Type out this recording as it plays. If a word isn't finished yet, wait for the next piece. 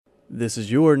This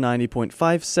is your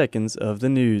 90.5 seconds of the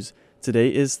news. Today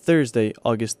is Thursday,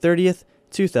 August 30th,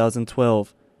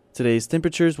 2012. Today's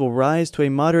temperatures will rise to a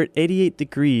moderate 88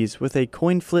 degrees with a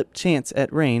coin flip chance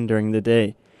at rain during the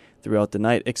day. Throughout the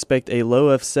night, expect a low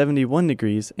of 71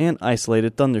 degrees and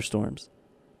isolated thunderstorms.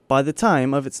 By the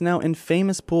time of its now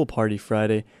infamous pool party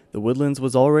Friday, the Woodlands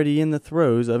was already in the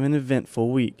throes of an eventful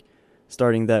week.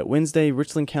 Starting that Wednesday,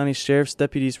 Richland County Sheriff's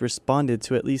deputies responded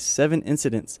to at least 7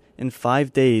 incidents in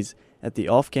 5 days at the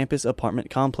off-campus apartment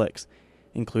complex,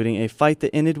 including a fight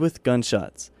that ended with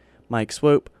gunshots. Mike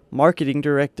Swope, marketing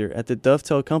director at the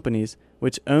Dovetail Companies,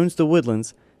 which owns the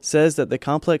Woodlands, says that the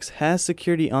complex has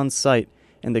security on site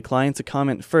and declined to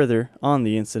comment further on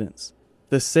the incidents.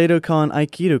 The Seidokan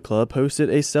Aikido Club hosted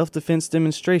a self-defense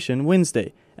demonstration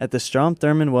Wednesday at the Strom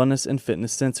Thurmond Wellness and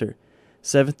Fitness Center.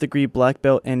 7th degree black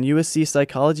belt and USC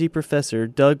psychology professor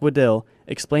Doug Waddell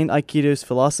explained Aikido's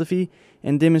philosophy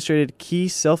and demonstrated key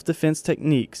self-defense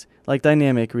techniques like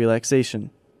dynamic relaxation.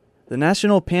 The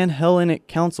National Panhellenic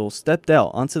Council stepped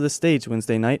out onto the stage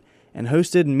Wednesday night and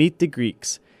hosted Meet the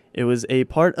Greeks. It was a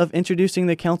part of introducing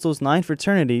the council's 9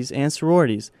 fraternities and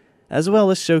sororities, as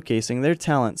well as showcasing their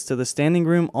talents to the standing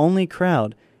room only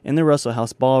crowd in the Russell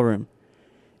House Ballroom.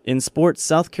 In sports,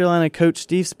 South Carolina coach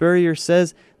Steve Spurrier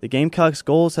says the Gamecocks'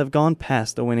 goals have gone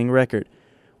past a winning record.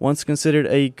 Once considered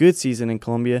a good season in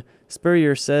Columbia,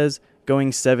 Spurrier says going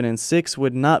 7-6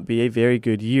 would not be a very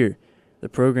good year. The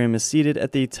program is seated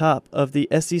at the top of the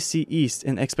SEC East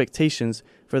in expectations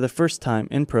for the first time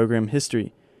in program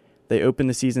history. They open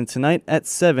the season tonight at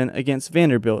 7 against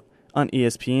Vanderbilt on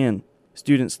ESPN.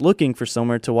 Students looking for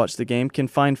somewhere to watch the game can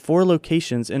find 4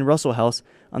 locations in Russell House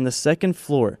on the 2nd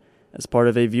floor as part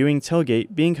of a viewing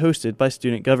tailgate being hosted by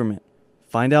student government.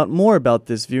 Find out more about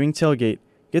this viewing tailgate,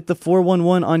 get the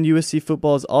 411 on USC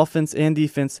football's offense and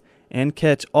defense, and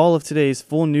catch all of today's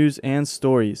full news and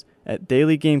stories at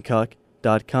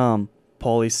dailygamecock.com.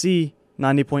 Paulie C.,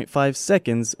 90.5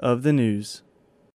 seconds of the news.